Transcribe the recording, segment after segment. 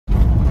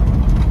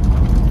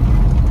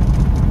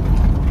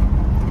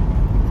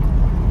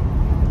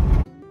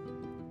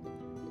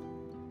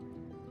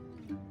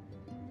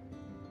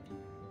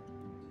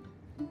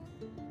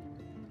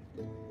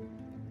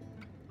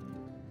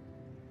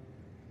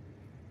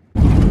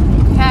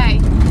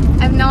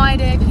I have no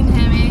idea if you can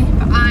hear me,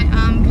 but I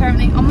am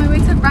currently on my way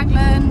to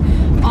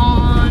Raglan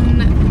on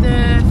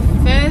the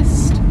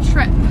first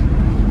trip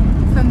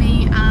for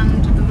me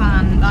and the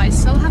van that I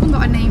still haven't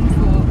got a name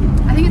for.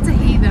 I think it's a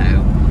he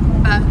though,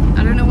 but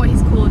I don't know what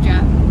he's called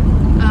yet.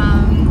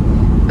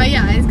 But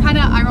yeah, it's kind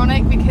of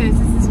ironic because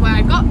this is where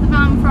I got the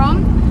van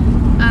from,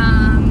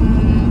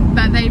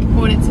 but they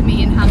brought it to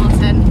me in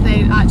Hamilton.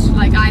 They actually,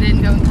 like, I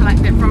didn't go and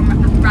collect it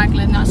from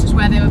Raglan, that's just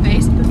where they were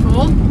based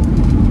before.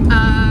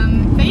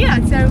 But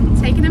yeah, so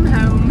taking him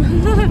home.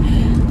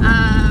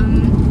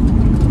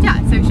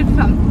 Yeah, so it should be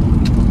fun.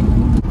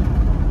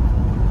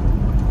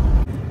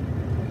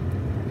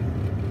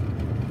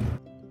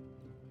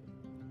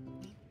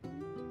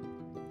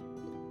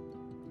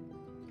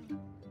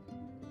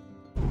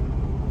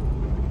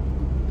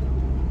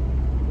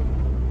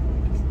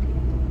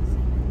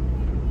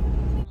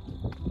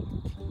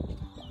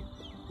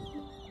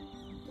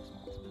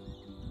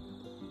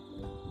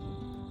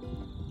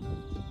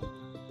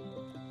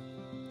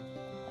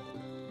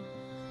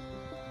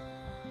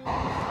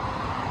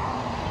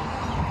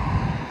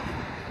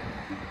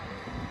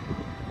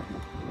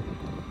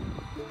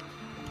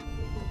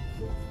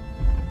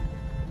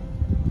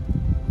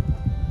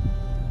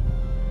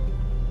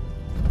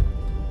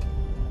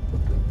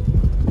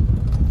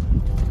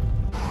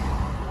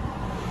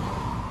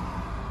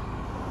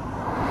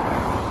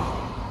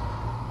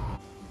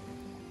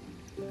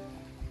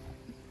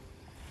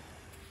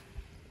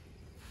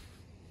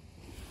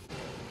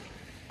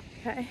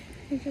 Okay,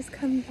 we've just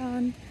come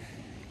down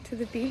to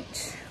the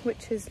beach,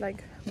 which is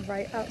like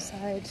right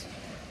outside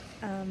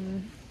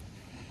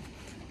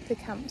the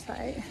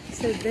campsite.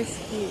 So this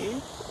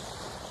view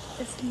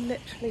is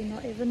literally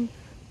not even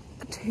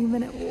a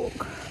 2-minute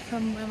walk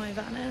from where my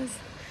van is,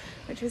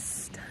 which is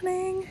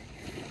stunning.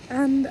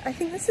 And I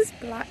think this is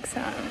black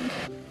sand.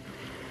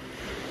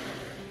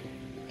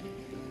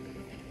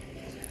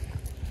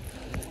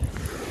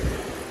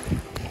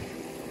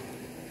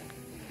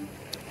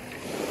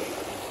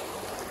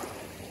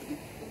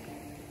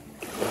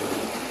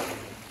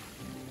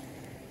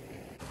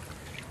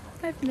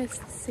 I've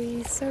missed the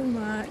sea so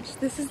much.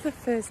 This is the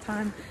first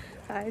time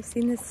that I've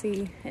seen the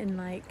sea in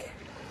like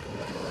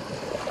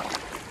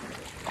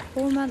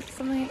 4 months,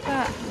 something like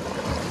that.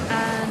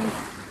 And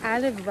I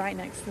live right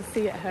next to the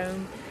sea at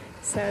home,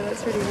 so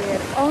that's really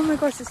weird. Oh my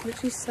gosh, it's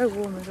literally so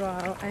warm as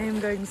well. I am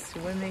going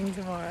swimming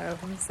tomorrow.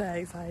 I'm so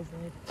excited.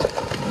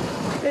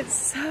 It's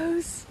so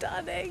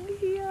stunning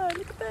here.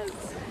 Look at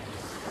this.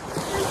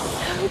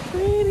 It's so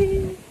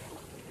pretty.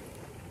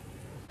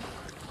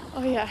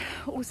 Oh yeah,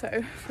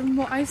 also from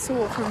what I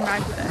saw from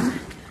Raglan,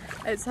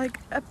 it's like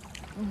a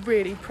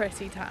really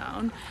pretty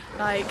town.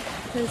 Like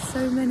there's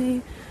so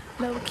many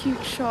little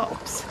cute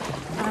shops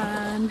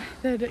and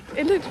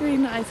it looked really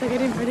nice. Like I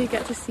didn't really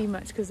get to see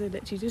much because I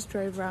literally just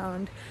drove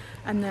around,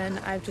 and then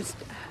I've just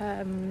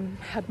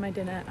had my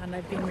dinner and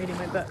I've been reading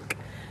my book.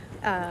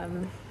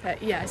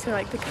 But yeah, so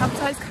like the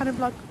campsite's kind of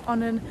like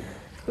on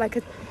like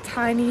a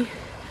tiny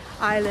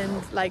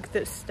island, like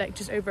that's like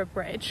just over a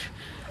bridge.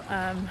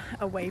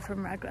 Away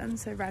from Raglan,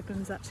 so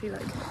Raglan's actually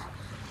like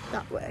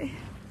that way.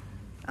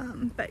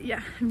 But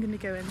yeah, I'm gonna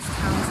go into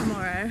town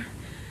tomorrow,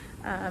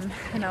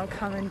 and I'll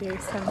come and do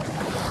some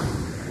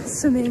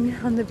swimming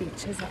on the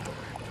beach as well.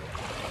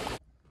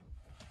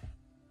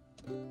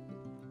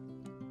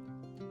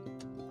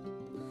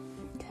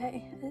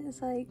 Okay,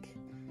 it's like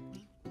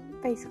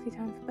basically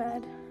time for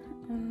bed.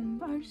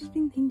 But I've just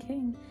been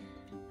thinking,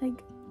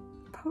 like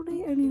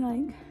probably only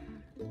like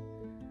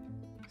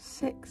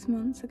 6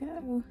 months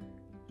ago,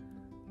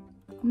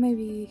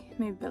 maybe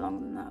a bit longer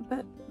than that,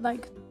 but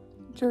like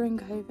during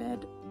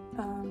COVID,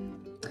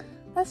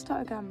 let's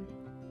start again.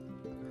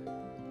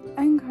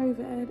 In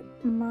COVID,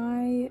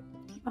 my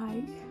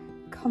like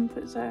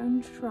comfort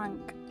zone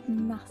shrank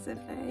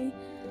massively.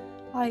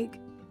 Like,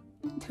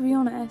 to be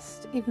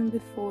honest, even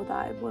before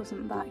that it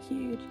wasn't that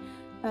huge.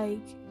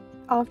 Like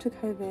after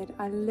COVID,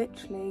 I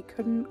literally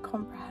couldn't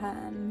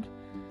comprehend,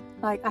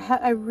 like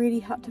I really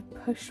had to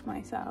push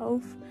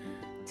myself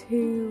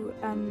to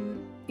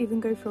even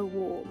go for a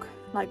walk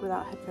like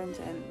without headphones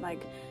in.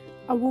 Like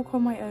a walk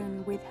on my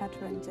own with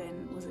headphones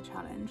in was a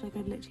challenge. Like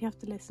I'd literally have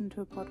to listen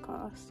to a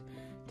podcast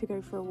to go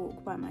for a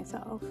walk by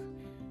myself.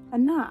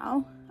 And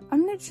now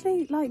I'm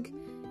literally like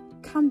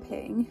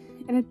camping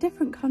in a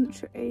different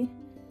country,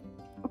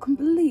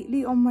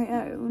 completely on my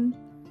own,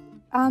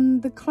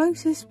 and the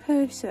closest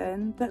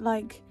person that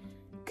like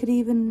could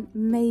even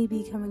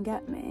maybe come and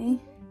get me,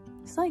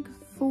 it's like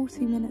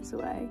 40 minutes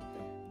away.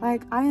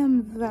 Like, I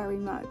am very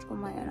much on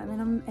my own. I mean,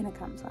 I'm in a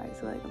campsite,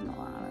 so like I'm not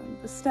alone,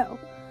 but still,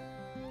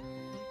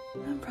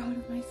 I'm proud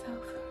of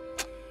myself.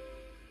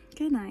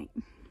 Good night.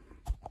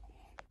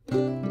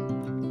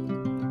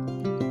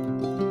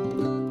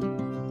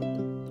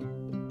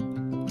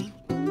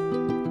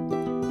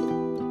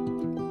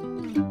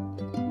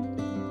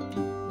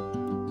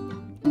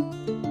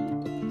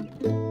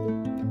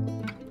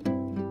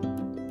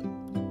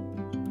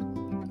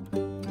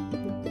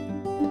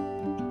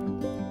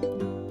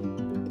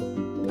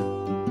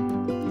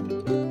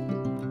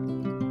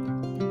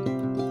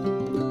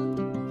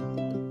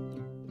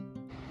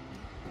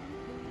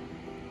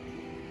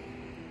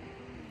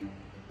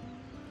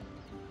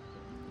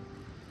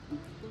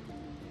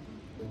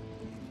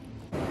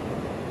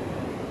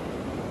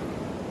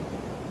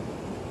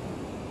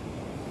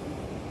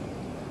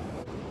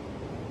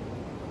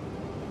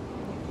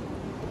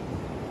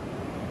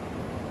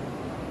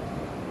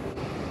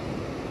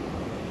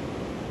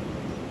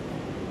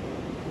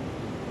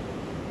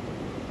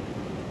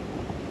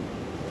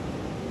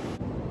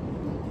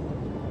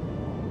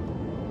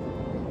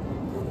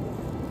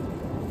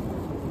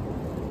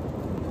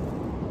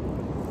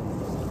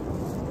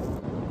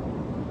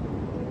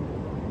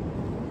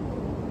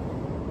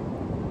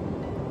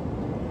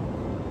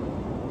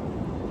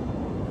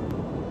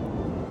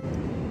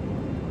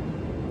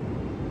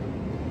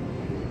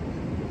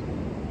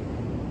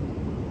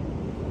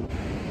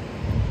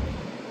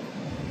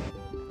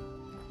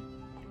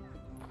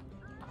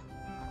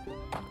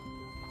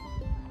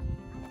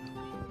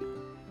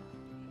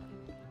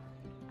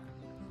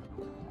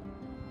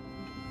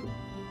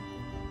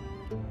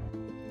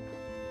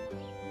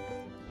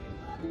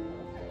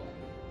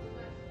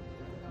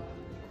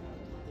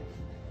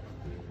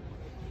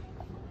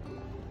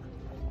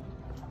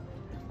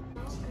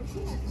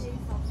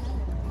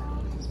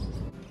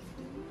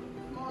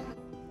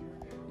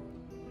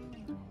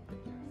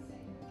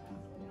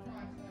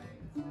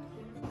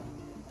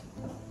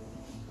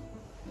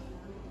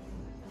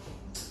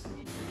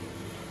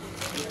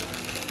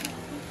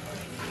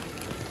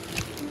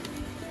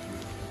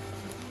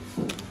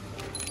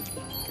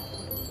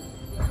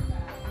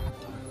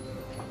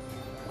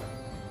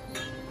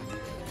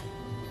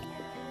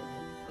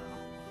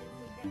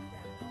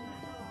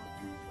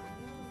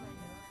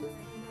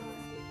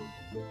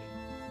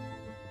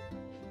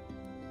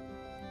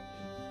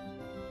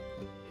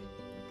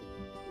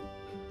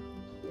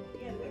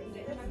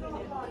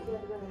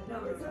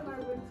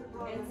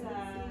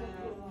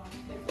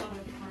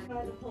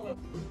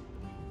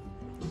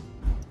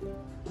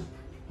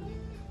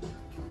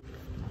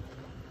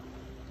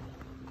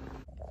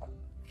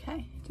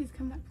 Okay, just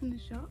come back from the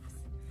shops.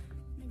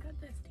 I got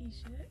this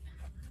t-shirt,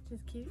 which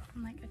is cute,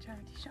 from like a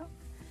charity shop.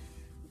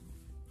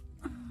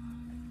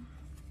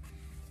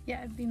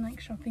 Yeah, I've been like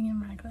shopping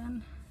in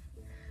Raglan.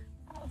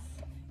 I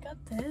got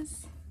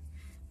this,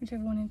 which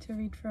I've wanted to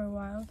read for a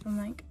while, from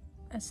like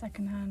a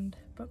second-hand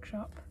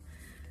bookshop.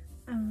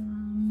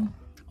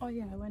 Oh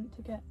yeah, I went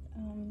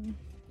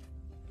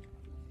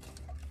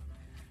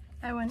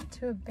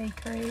to a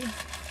bakery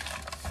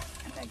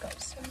and I got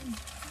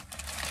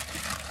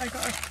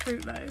a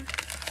fruit loaf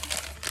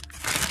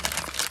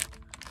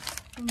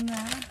from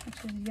there,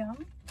 which is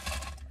yum,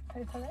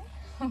 hopefully.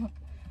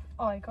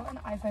 Oh, I got an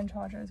iPhone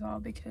charger as well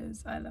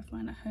because I left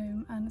mine at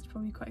home and it's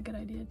probably quite a good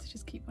idea to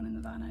just keep one in the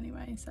van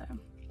anyway, so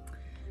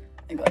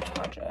I got a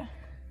charger.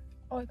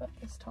 Oh, I got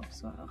this top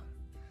as well.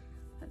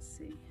 Let's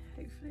see,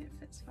 hopefully it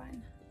fits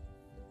fine.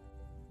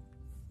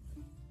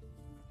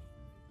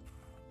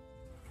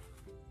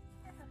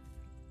 Yeah.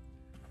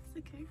 It's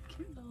like a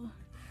cute little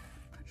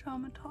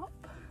pajama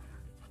top.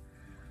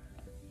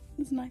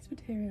 It's nice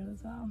material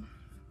as well.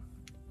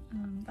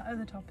 That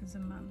other top is a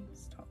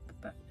man's top,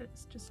 but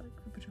it's just like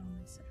for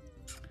pajamas, so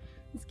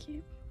it's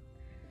cute.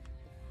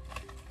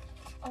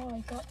 Oh, I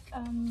got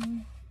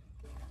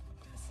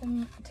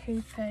some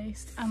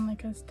toothpaste and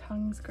like a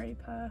tongue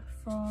scraper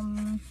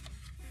from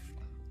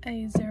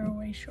a zero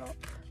waste shop,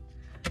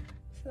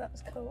 so that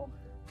was cool.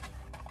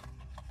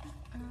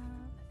 I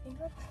think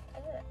that's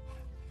it.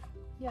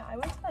 Yeah, I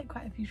went to like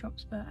quite a few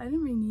shops, but I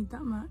didn't really need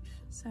that much,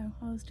 so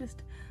I was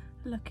just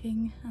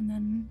looking and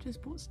then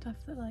just bought stuff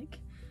that like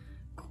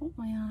caught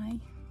my eye.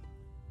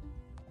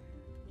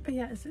 But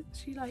yeah, it's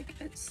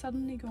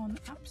suddenly gone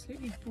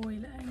absolutely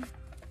boiling,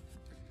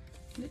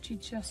 literally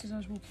just as I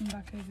was walking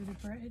back over the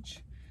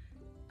bridge.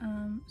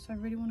 So I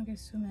really want to go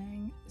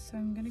swimming, so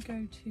I'm gonna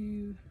go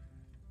to,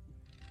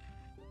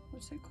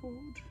 what's it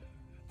called?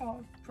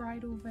 Oh,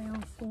 Bridal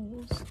Veil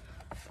Falls.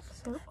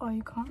 So, oh,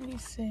 you can't really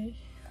see.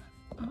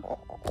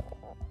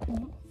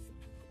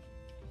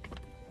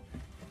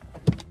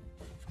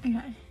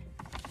 Okay,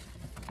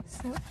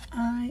 so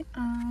I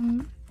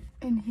am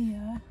in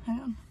here, hang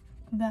on,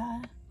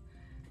 there,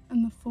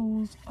 and the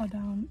falls are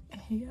down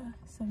here,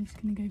 so I'm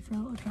just gonna go for a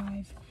little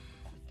drive,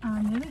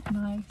 and they look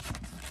nice.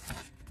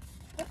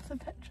 That's a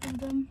picture of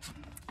them.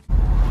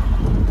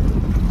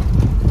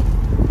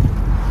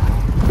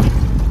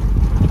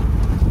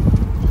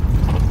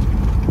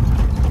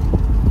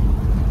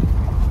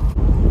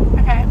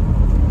 Okay,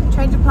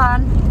 change of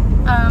plan.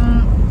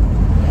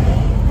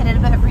 I did a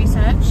bit of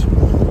research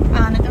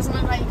and it doesn't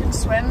look like you can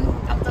swim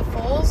up the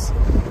falls,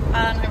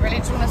 and I really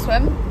just want to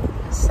swim,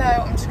 so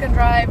I'm just going to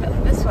drive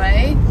this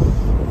way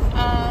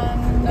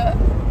and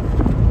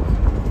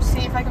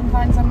see if I can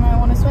find somewhere I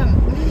want to swim.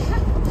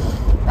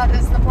 That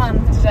is the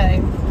plan for today,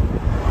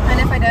 and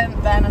if I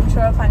don't, then I'm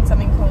sure I'll find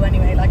something cool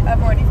anyway. Like,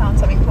 I've already found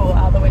something cool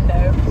out the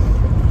window,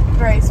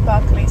 very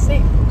sparkly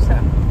sea, so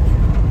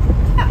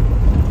yeah.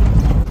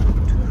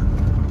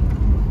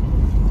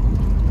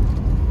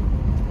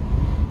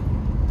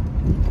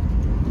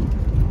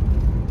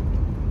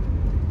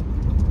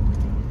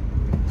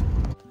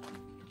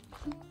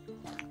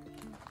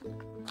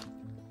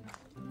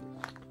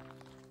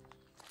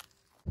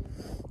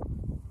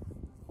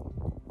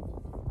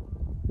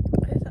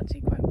 It's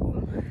actually quite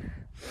warm.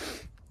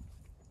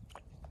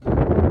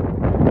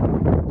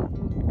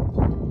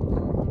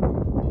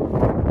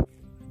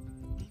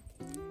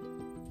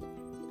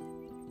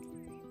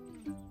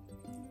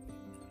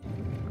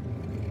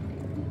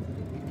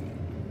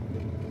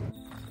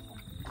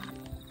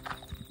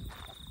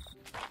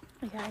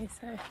 Okay,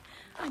 so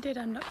I did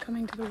end up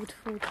coming to the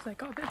waterfall because I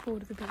got a bit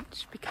bored of the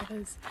beach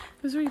because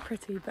it was really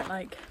pretty, but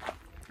like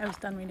I was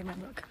done reading my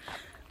book.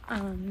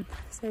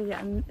 So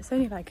yeah, and it's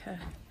only like a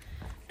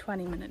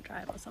 20-minute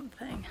drive or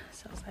something,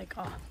 so I was like,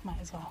 oh,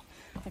 might as well,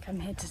 like I'm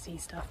here to see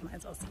stuff, might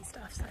as well see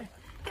stuff. So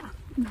yeah,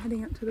 I'm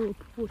heading up to the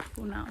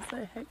waterfall now,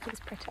 so hopefully it's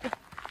pretty.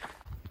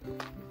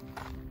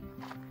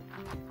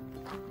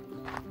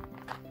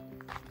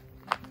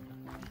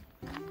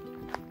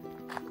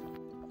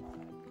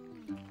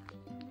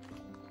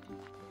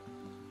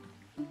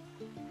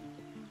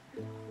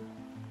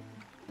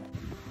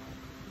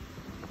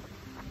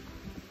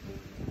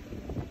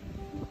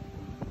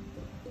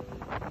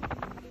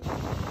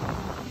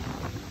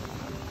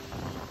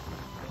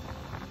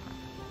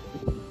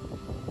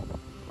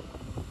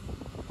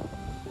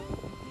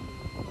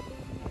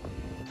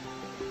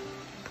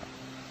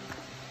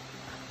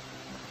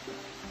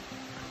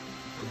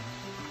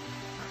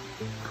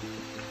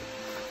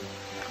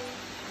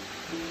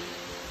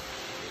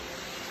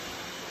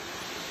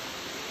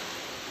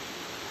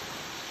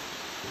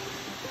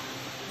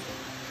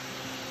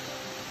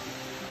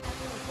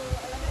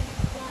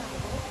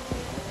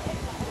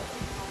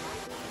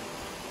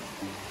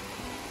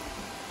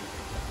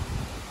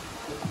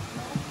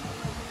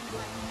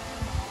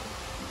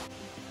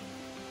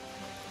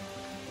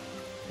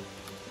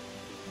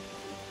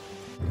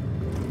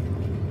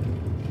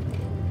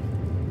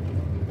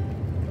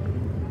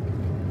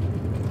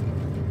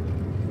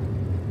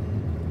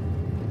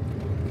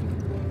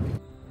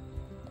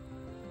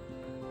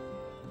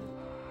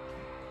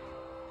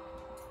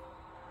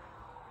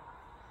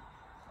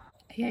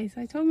 Okay,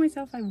 so I told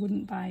myself I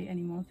wouldn't buy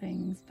any more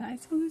things, but I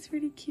saw this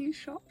really cute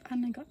shop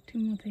and I got 2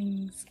 more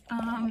things.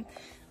 I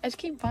just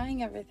keep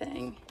buying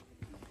everything.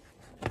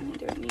 I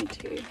don't need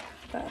to,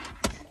 but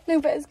no,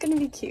 but it's gonna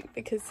be cute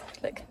because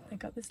look, I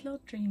got this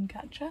little dream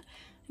catcher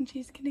and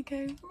she's gonna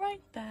go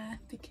right there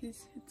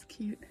because it's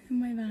cute in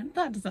my van.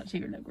 That does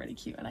actually look really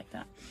cute, I like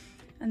that.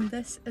 And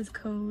this is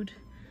called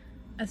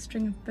a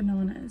string of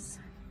bananas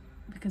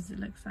because it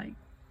looks like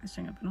a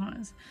string of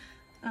bananas.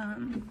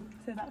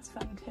 So that's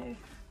fun too.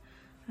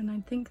 And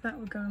I think that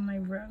would go in my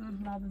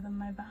room rather than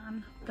my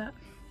van, but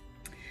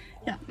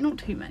yeah, not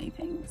too many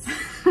things.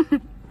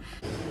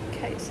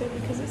 Okay, so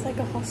because it's like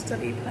a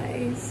hostelry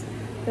place,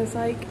 there's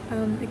like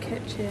a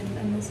kitchen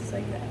and this is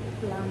like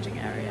the lounging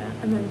area,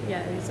 and then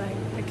yeah, there's like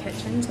a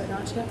kitchen, so I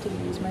don't actually have to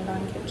use my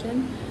van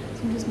kitchen,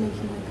 so I'm just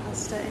making my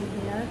pasta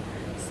in here.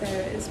 So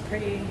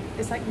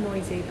it's like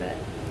noisy, but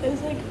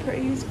it's like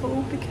pretty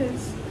useful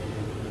because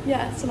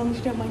yeah, so long as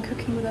you don't mind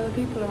cooking with other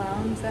people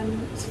around,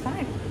 then it's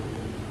fine.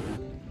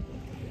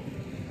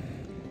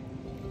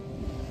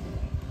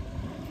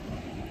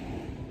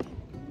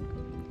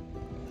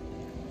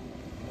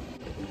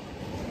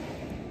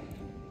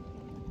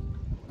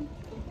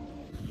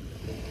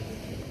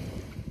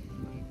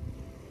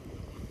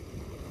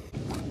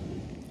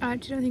 I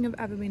actually don't think I've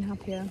ever been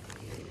happier.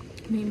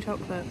 I'm eating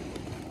chocolate,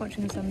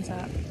 watching the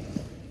sunset,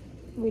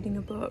 reading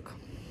a book.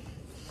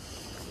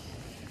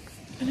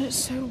 And it's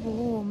so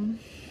warm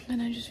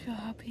and I just feel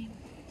happy.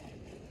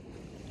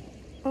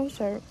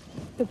 Also,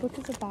 the book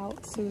is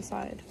about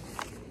suicide,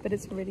 but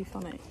it's really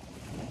funny,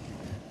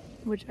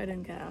 which I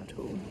don't get at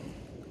all.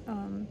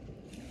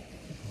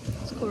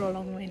 It's called A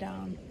Long Way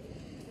Down.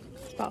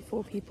 It's about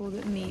 4 people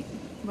that meet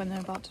when they're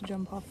about to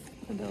jump off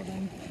a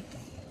building,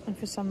 and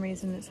for some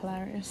reason it's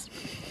hilarious.